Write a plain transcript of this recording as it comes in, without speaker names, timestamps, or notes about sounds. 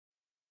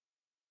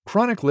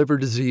Chronic liver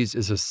disease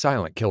is a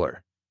silent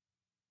killer.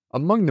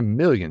 Among the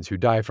millions who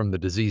die from the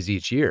disease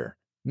each year,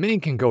 many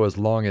can go as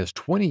long as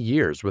 20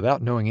 years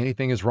without knowing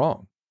anything is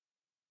wrong.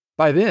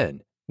 By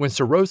then, when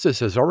cirrhosis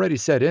has already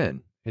set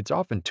in, it's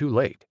often too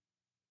late.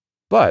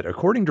 But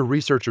according to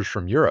researchers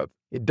from Europe,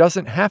 it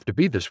doesn't have to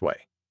be this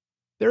way.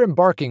 They're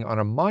embarking on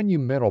a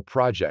monumental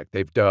project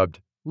they've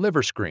dubbed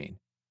LiverScreen.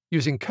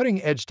 Using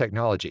cutting-edge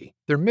technology,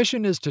 their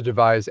mission is to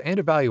devise and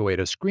evaluate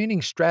a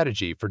screening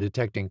strategy for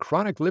detecting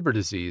chronic liver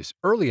disease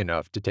early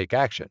enough to take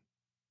action.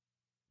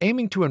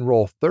 Aiming to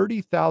enroll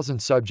 30,000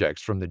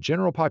 subjects from the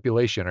general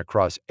population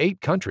across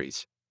 8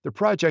 countries, the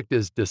project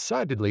is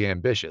decidedly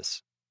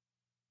ambitious.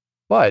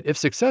 But if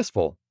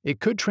successful, it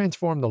could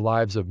transform the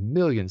lives of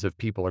millions of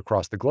people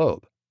across the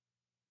globe.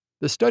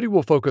 The study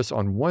will focus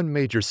on one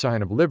major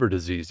sign of liver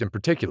disease in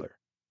particular: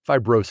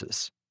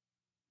 fibrosis.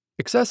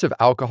 Excessive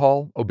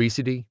alcohol,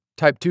 obesity,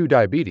 type 2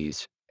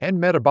 diabetes, and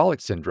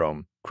metabolic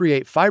syndrome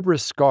create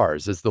fibrous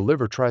scars as the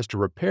liver tries to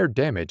repair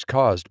damage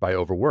caused by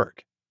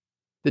overwork.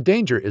 The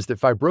danger is that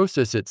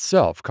fibrosis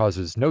itself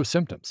causes no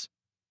symptoms.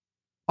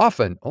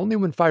 Often, only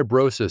when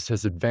fibrosis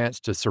has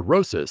advanced to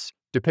cirrhosis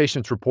do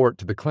patients report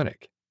to the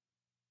clinic.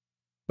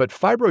 But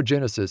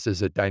fibrogenesis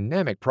is a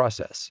dynamic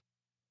process.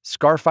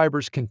 Scar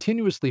fibers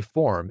continuously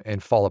form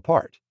and fall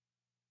apart.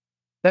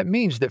 That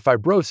means that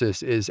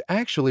fibrosis is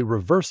actually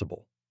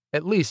reversible,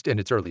 at least in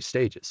its early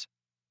stages.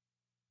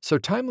 So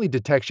timely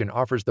detection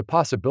offers the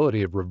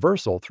possibility of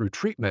reversal through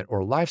treatment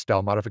or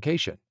lifestyle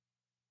modification.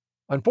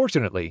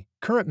 Unfortunately,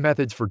 current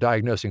methods for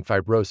diagnosing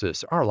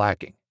fibrosis are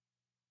lacking.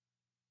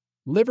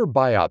 Liver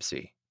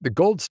biopsy, the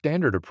gold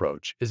standard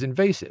approach, is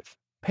invasive,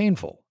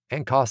 painful,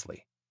 and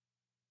costly.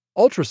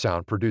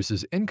 Ultrasound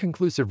produces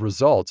inconclusive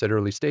results at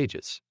early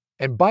stages,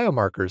 and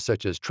biomarkers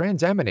such as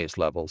transaminase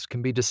levels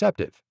can be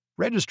deceptive,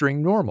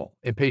 registering normal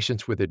in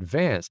patients with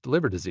advanced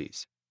liver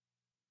disease.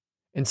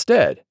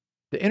 Instead,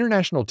 the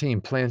international team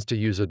plans to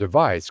use a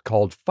device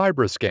called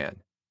FibroScan.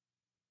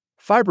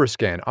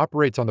 FibroScan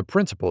operates on the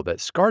principle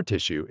that scar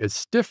tissue is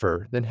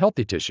stiffer than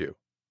healthy tissue.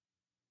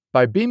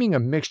 By beaming a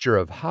mixture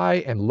of high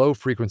and low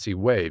frequency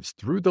waves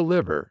through the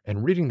liver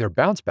and reading their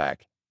bounce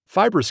back,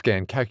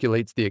 FibroScan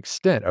calculates the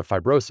extent of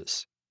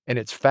fibrosis, and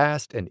it's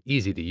fast and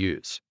easy to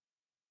use.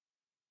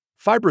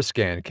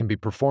 FibroScan can be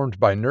performed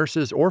by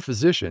nurses or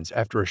physicians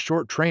after a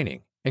short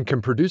training and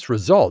can produce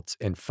results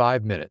in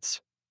 5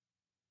 minutes.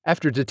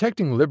 After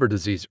detecting liver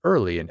disease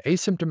early in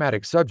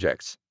asymptomatic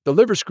subjects, the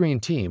LiverScreen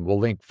team will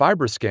link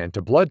FibroScan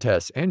to blood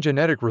tests and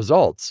genetic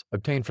results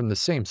obtained from the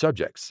same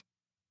subjects.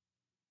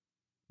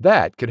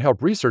 That could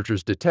help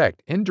researchers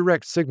detect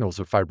indirect signals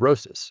of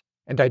fibrosis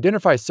and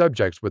identify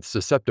subjects with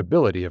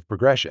susceptibility of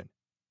progression.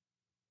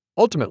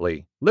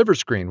 Ultimately,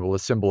 LiverScreen will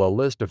assemble a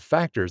list of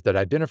factors that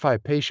identify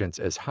patients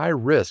as high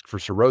risk for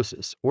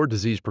cirrhosis or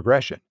disease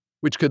progression,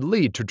 which could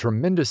lead to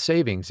tremendous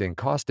savings in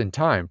cost and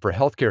time for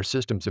healthcare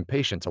systems and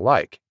patients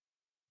alike.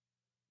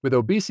 With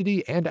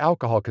obesity and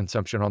alcohol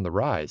consumption on the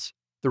rise,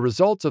 the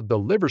results of the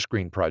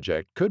LiverScreen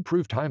project could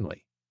prove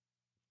timely.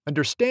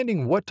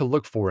 Understanding what to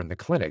look for in the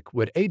clinic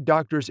would aid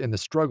doctors in the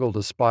struggle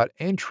to spot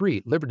and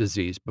treat liver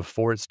disease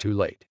before it's too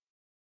late.